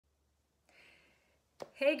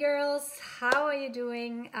Hey girls, how are you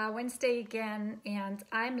doing? Wednesday again, and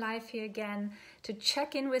I'm live here again to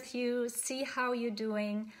check in with you, see how you're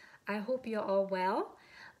doing. I hope you're all well.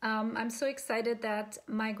 I'm so excited that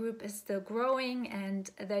my group is still growing and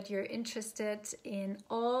that you're interested in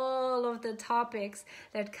all of the topics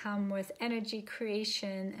that come with energy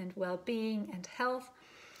creation and well-being and health.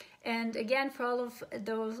 And again, for all of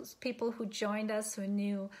those people who joined us who are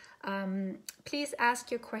new, please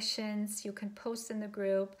ask your questions. You can post in the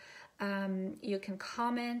group. You can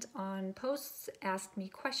comment on posts, ask me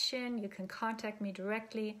question. You can contact me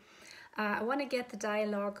directly. I want to get the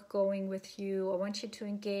dialogue going with you. I want you to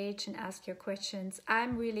engage and ask your questions.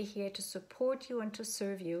 I'm really here to support you and to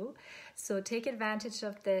serve you. So take advantage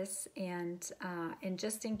of this and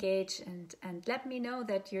just engage and let me know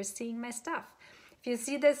that you're seeing my stuff. If you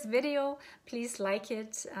see this video, please like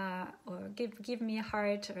it or give me a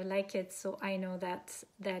heart or like it, so I know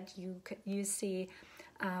that you see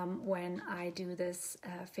when I do this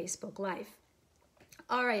Facebook Live.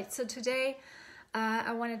 All right, so today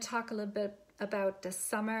I want to talk a little bit about the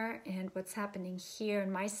summer and what's happening here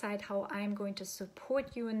on my side, how I'm going to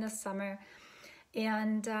support you in the summer.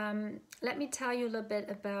 And let me tell you a little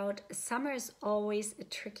bit about summer is always a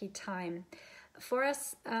tricky time. For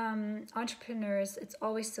us entrepreneurs, it's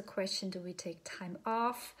always the question, do we take time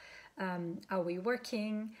off? Are we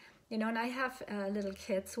working? You know, and I have little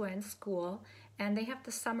kids who are in school and they have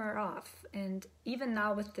the summer off. And even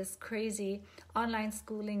now with this crazy online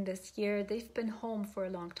schooling this year, they've been home for a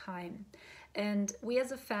long time. And we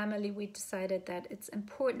as a family, we decided that it's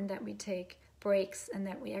important that we take breaks and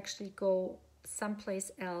that we actually go someplace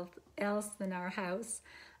else than our house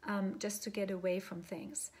just to get away from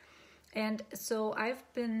things. And so I've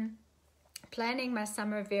been planning my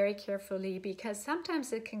summer very carefully because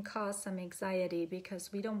sometimes it can cause some anxiety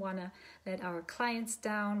because we don't want to let our clients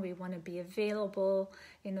down. We want to be available,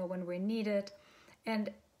 you know, when we're needed. And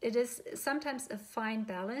it is sometimes a fine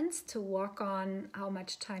balance to walk on how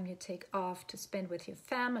much time you take off to spend with your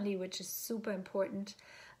family, which is super important.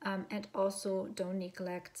 And also don't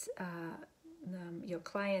neglect your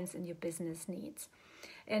clients and your business needs.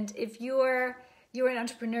 And if you're an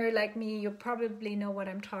entrepreneur like me, you probably know what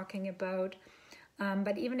I'm talking about.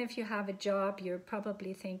 But even if you have a job, you're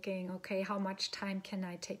probably thinking, okay, how much time can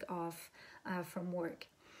I take off from work?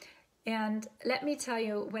 And let me tell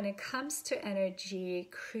you, when it comes to energy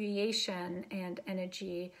creation and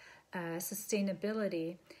energy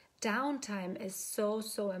sustainability, downtime is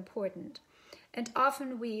so important. And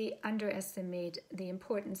often we underestimate the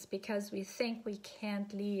importance because we think we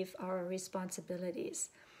can't leave our responsibilities.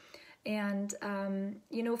 And,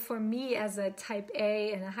 you know, for me as a type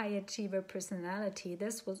A and a high achiever personality,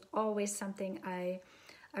 this was always something I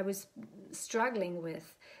was struggling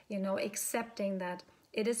with, you know, accepting that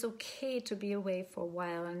it is okay to be away for a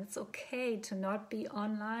while and it's okay to not be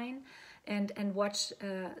online and watch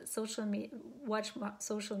social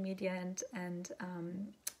media and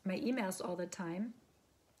my emails all the time.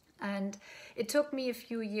 And it took me a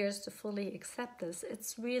few years to fully accept this.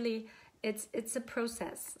 It's really... It's a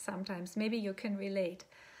process sometimes. Maybe you can relate.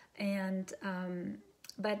 And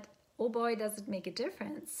but oh boy, does it make a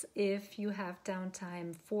difference if you have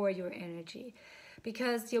downtime for your energy.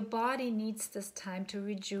 Because your body needs this time to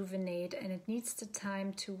rejuvenate and it needs the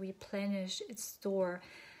time to replenish its store.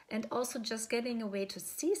 And also just getting away to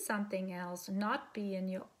see something else, not be in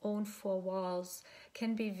your own four walls,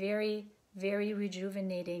 can be very, very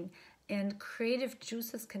rejuvenating. And creative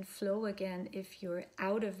juices can flow again if you're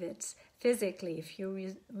out of it physically, if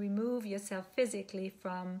you remove yourself physically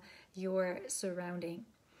from your surrounding.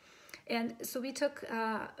 And so we took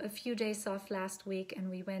a few days off last week and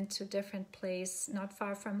we went to a different place, not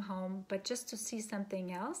far from home, but just to see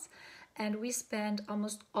something else. And we spent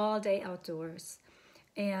almost all day outdoors.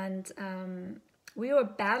 And we were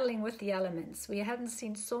battling with the elements. We hadn't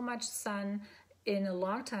seen so much sun in a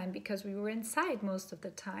long time because we were inside most of the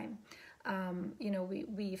time. You know,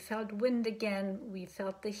 we felt wind again, we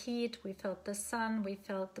felt the heat, we felt the sun, we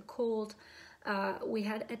felt the cold. We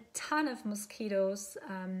had a ton of mosquitoes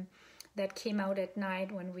that came out at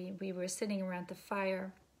night when we were sitting around the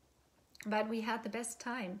fire. But we had the best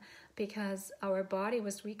time because our body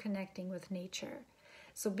was reconnecting with nature.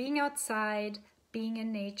 So being outside, being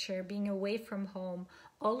in nature, being away from home,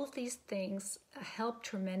 all of these things help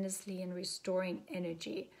tremendously in restoring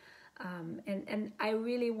energy. And I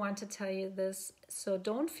really want to tell you this, so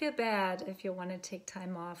don't feel bad if you want to take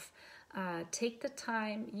time off. Take the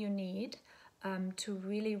time you need to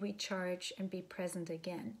really recharge and be present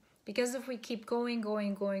again. Because if we keep going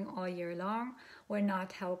all year long, we're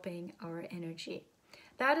not helping our energy.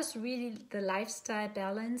 that is really the lifestyle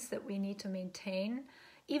balance that we need to maintain.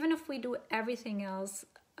 Even if we do everything else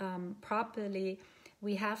properly,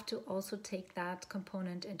 we have to also take that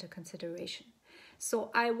component into consideration.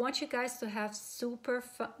 So I want you guys to have super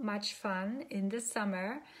much fun in the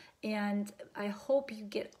summer, and I hope you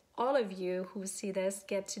get, all of you who see this,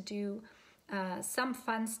 get to do some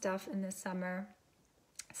fun stuff in the summer,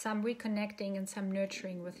 some reconnecting and some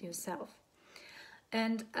nurturing with yourself.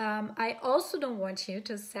 And I also don't want you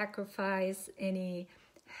to sacrifice any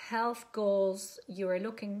health goals you are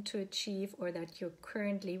looking to achieve or that you're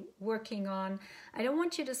currently working on. I don't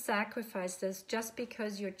want you to sacrifice this just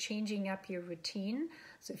because you're changing up your routine.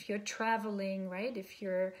 So if you're traveling, right, if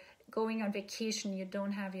you're going on vacation, you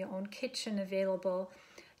don't have your own kitchen available.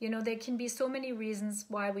 You know, there can be so many reasons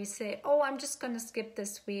why we say, oh, I'm just going to skip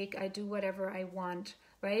this week. I do whatever I want,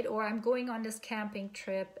 right? Or I'm going on this camping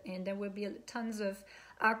trip and there will be tons of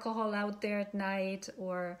alcohol out there at night,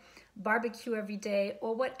 or barbecue every day,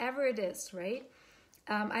 or whatever it is, right?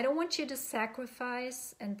 I don't want you to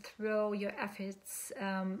sacrifice and throw your efforts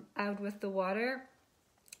out with the water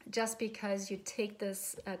just because you take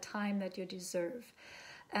this time that you deserve.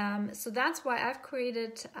 So that's why I've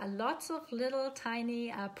created lots of little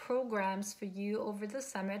tiny programs for you over the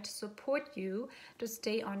summer to support you to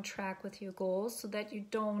stay on track with your goals, so that you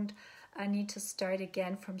don't need to start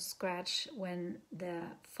again from scratch when the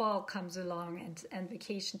fall comes along and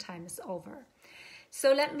vacation time is over.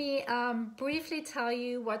 So let me briefly tell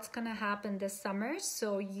you what's going to happen this summer,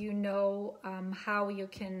 so you know how you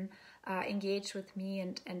can engage with me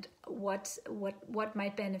and what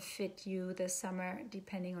might benefit you this summer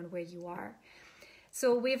depending on where you are.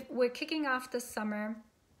 So we're kicking off this summer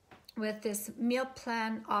with this meal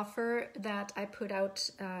plan offer that I put out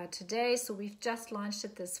today. So we've just launched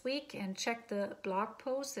it this week, and check the blog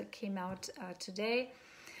post that came out today.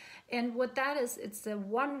 And what that is, it's a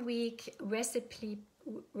 1-week recipe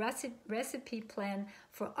plan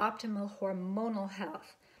for optimal hormonal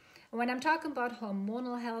health. When I'm talking about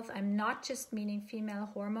hormonal health, I'm not just meaning female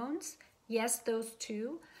hormones. Yes, those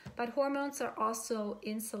too, but hormones are also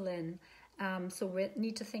insulin. So we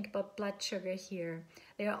need to think about blood sugar here.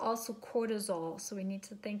 There are also cortisol, so we need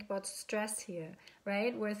to think about stress here,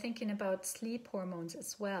 right? We're thinking about sleep hormones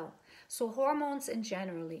as well. So hormones in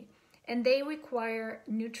generally, and they require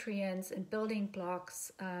nutrients and building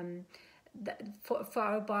blocks for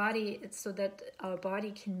our body, so that our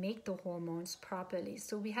body can make the hormones properly.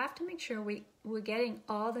 So we have to make sure we're getting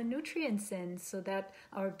all the nutrients in so that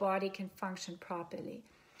our body can function properly.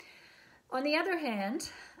 On the other hand,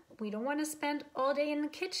 we don't want to spend all day in the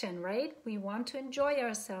kitchen, right? We want to enjoy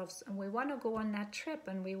ourselves, and we want to go on that trip,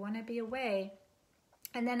 and we want to be away.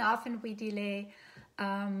 And then often we delay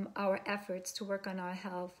our efforts to work on our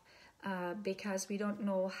health because we don't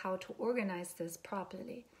know how to organize this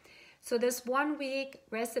properly. So this 1-week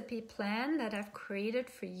recipe plan that I've created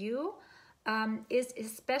for you is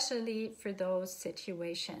especially for those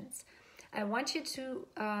situations. I want you to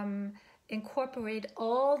incorporate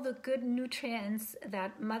all the good nutrients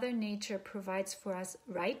that Mother Nature provides for us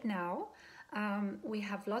right now. We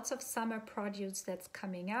have lots of summer produce that's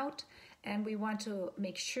coming out, and we want to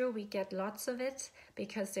make sure we get lots of it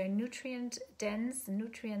because they're nutrient dense,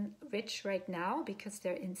 nutrient rich right now because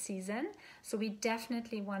they're in season. So we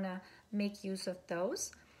definitely want to make use of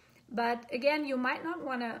those. But again, you might not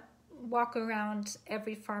want to walk around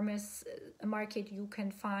every farmer's market you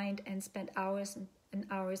can find and spend hours and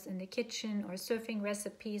hours in the kitchen or surfing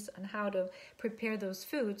recipes on how to prepare those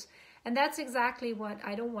foods. And that's exactly what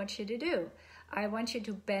I don't want you to do. I want you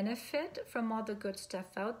to benefit from all the good stuff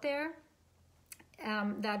out there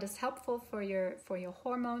that is helpful for your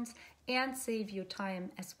hormones and save you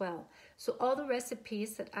time as well. So all the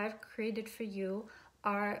recipes that I've created for you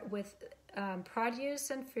are with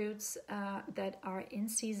produce and fruits that are in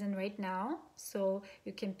season right now, so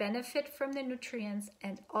you can benefit from the nutrients,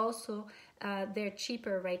 and also they're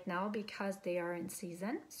cheaper right now because they are in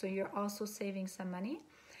season, so you're also saving some money.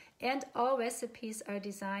 And all recipes are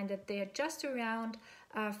designed that they are just around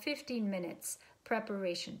 15 minutes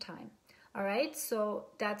preparation time. All right, so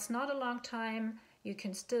that's not a long time. You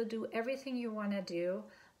can still do everything you want to do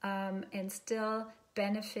and still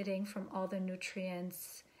benefiting from all the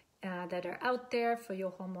nutrients that are out there for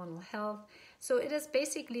your hormonal health. So it is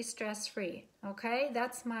basically stress-free. Okay,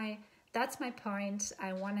 that's my point.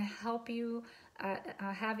 I want to help you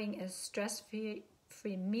having a stress-free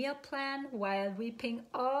meal plan while reaping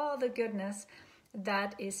all the goodness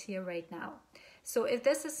that is here right now. So if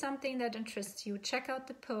this is something that interests you, check out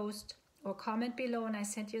the post or comment below, and I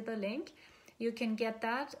sent you the link. You can get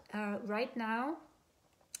that right now.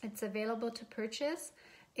 It's available to purchase.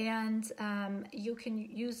 And you can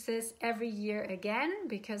use this every year again,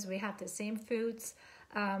 because we have the same foods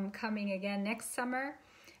coming again next summer.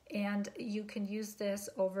 And you can use this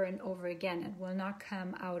over and over again. It will not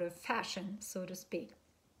come out of fashion, so to speak.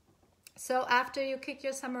 So after you kick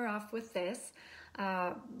your summer off with this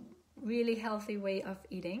really healthy way of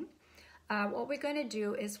eating, what we're going to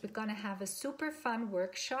do is we're going to have a super fun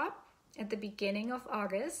workshop at the beginning of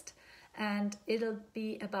August, and it'll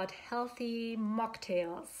be about healthy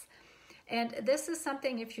mocktails. And this is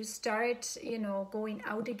something, if you start, going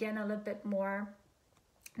out again a little bit more.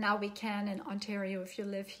 Now we can in Ontario, if you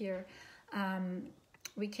live here,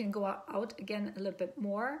 we can go out again a little bit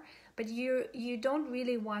more, but you don't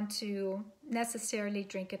really want to necessarily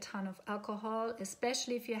drink a ton of alcohol,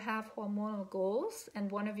 especially if you have hormonal goals,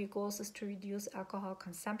 and one of your goals is to reduce alcohol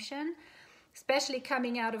consumption. Especially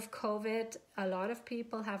coming out of COVID, a lot of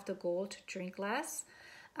people have the goal to drink less.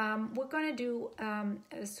 We're going to do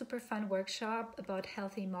a super fun workshop about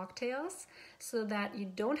healthy mocktails, so that you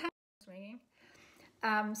don't have swinging.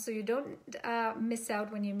 So you don't miss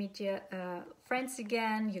out when you meet your friends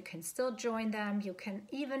again. You can still join them. You can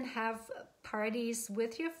even have parties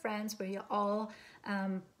with your friends where you all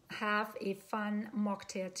have a fun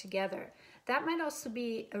mocktail together. That might also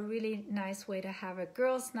be a really nice way to have a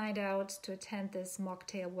girls' night out, to attend this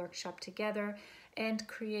mocktail workshop together and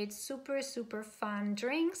create super, super fun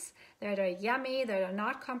drinks that are yummy, that are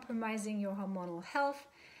not compromising your hormonal health,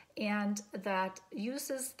 and that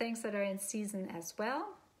uses things that are in season as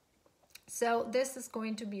well. So this is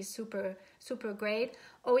going to be super, super great.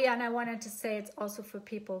 Oh yeah, and I wanted to say it's also for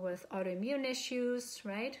people with autoimmune issues,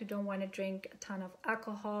 right? Who don't want to drink a ton of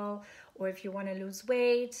alcohol, or if you want to lose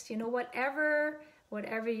weight,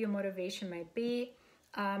 whatever your motivation might be,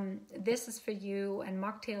 this is for you. And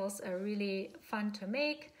mocktails are really fun to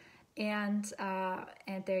make, and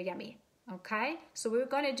they're yummy. Okay, so we're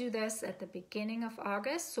going to do this at the beginning of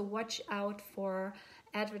August, so watch out for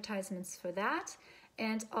advertisements for that,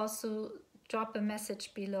 and also drop a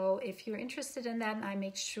message below if you're interested in that, and I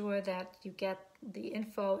make sure that you get the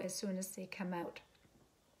info as soon as they come out.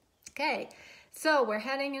 Okay, so we're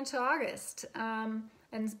heading into August, and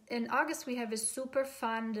in August we have a super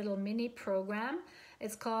fun little mini program.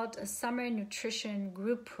 It's called a Summer Nutrition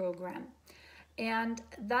Group Program, and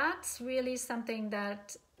that's really something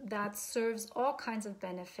that serves all kinds of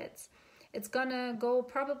benefits. It's gonna go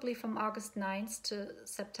probably from August 9th to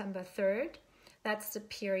September 3rd. That's the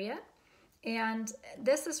period. And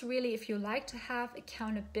this is really if you like to have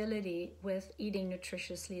accountability with eating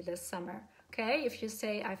nutritiously this summer. Okay, if you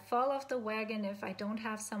say, I fall off the wagon if I don't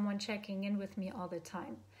have someone checking in with me all the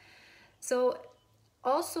time. So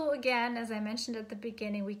also, again, as I mentioned at the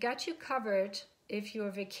beginning, we got you covered if you're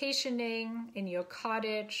vacationing in your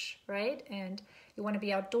cottage, right? And you want to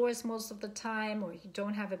be outdoors most of the time, or you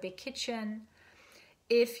don't have a big kitchen.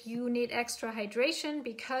 If you need extra hydration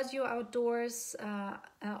because you're outdoors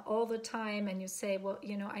all the time, and you say, well,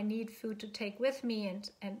 I need food to take with me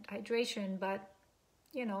and hydration, but,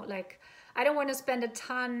 I don't want to spend a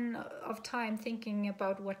ton of time thinking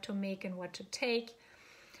about what to make and what to take.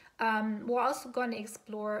 We're also going to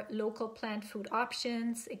explore local plant food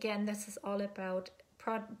options. Again, this is all about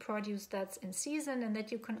produce that's in season and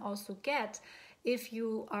that you can also get if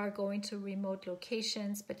you are going to remote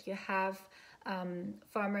locations, but you have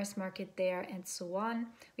farmers market there and so on.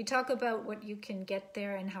 We talk about what you can get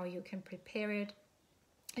there and how you can prepare it.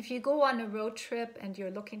 If you go on a road trip and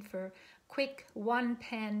you're looking for quick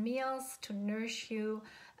one-pan meals to nourish you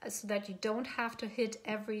so that you don't have to hit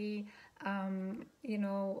every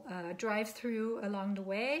drive-through along the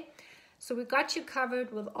way. So we got you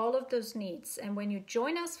covered with all of those needs. And when you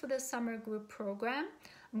join us for the summer group program,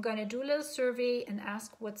 I'm going to do a little survey and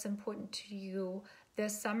ask what's important to you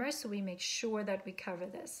this summer, so we make sure that we cover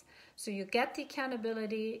this. So you get the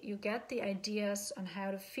accountability, you get the ideas on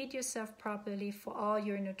how to feed yourself properly for all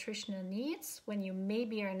your nutritional needs when you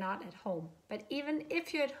maybe are not at home. But even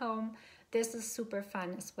if you're at home, this is super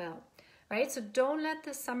fun as well, right? So don't let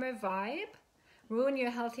the summer vibe ruin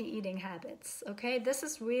your healthy eating habits, okay? This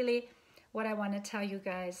is really what I want to tell you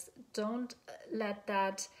guys. Don't let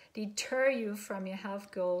that deter you from your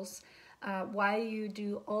health goals while you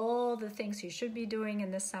do all the things you should be doing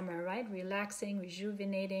in the summer, right? Relaxing,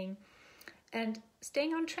 rejuvenating, and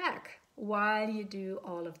staying on track while you do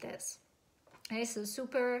all of this. Okay, so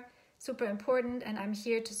super, super important, and I'm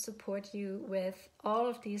here to support you with all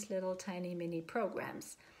of these little tiny mini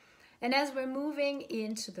programs. And as we're moving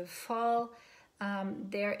into the fall,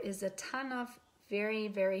 there is a ton of very,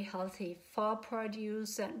 very healthy fall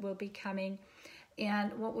produce that will be coming.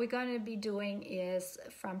 And what we're going to be doing is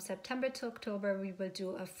from September to October, we will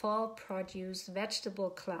do a fall produce vegetable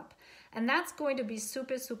club. And that's going to be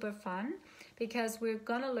super, super fun because we're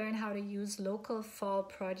going to learn how to use local fall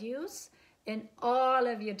produce in all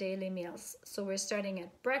of your daily meals. So we're starting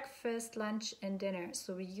at breakfast, lunch, and dinner.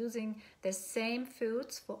 So we're using the same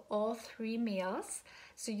foods for all 3 meals.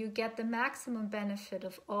 So you get the maximum benefit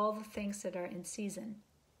of all the things that are in season.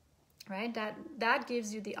 Right, that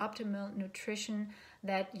gives you the optimal nutrition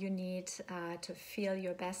that you need to feel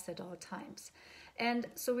your best at all times. And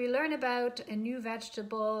so we learn about a new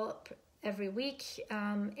vegetable every week,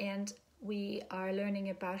 and we are learning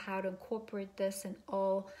about how to incorporate this in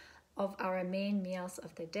all of our main meals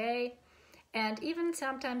of the day, and even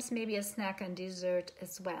sometimes maybe a snack and dessert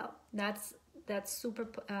as well. That's super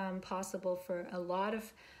possible for a lot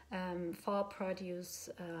of fall produce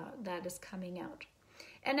that is coming out.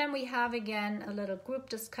 And then we have again a little group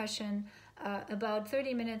discussion about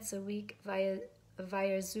 30 minutes a week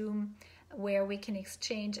via Zoom, where we can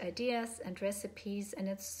exchange ideas and recipes, and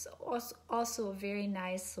it's also a very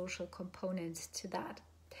nice social component to that.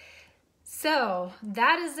 So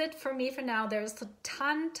that is it for me for now. There's a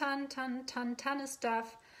ton of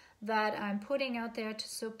stuff that I'm putting out there to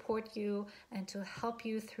support you and to help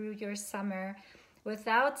you through your summer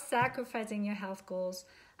without sacrificing your health goals.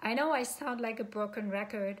 I know I sound like a broken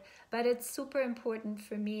record, but it's super important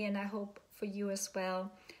for me, and I hope for you as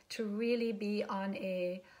well, to really be on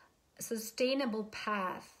a sustainable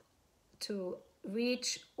path to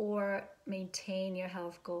reach or maintain your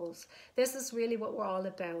health goals. This is really what we're all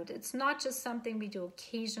about. It's not just something we do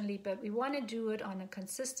occasionally, but we want to do it on a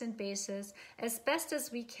consistent basis as best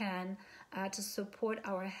as we can to support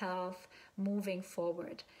our health moving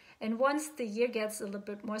forward. And once the year gets a little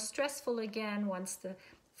bit more stressful again, once the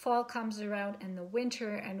fall comes around and the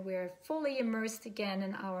winter and we're fully immersed again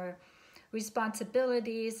in our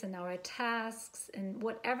responsibilities and our tasks and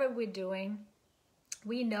whatever we're doing,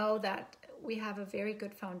 we know that we have a very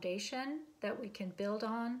good foundation that we can build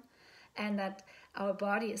on, and that our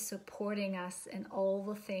body is supporting us in all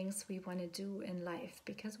the things we want to do in life,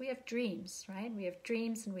 because we have dreams, right? We have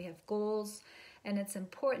dreams and we have goals, and it's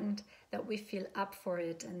important that we feel up for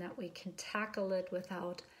it and that we can tackle it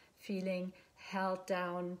without feeling held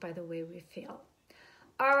down by the way we feel.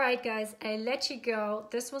 All right, guys, I let you go.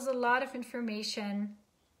 This was a lot of information.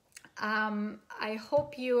 I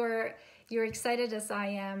hope you're excited as I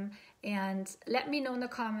am, and let me know in the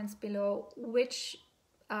comments below which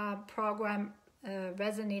program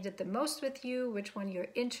resonated the most with you, which one you're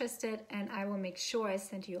interested, and I will make sure I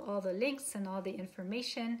send you all the links and all the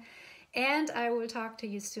information. And I will talk to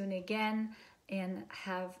you soon again, and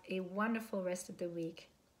have a wonderful rest of the week.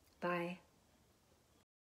 Bye.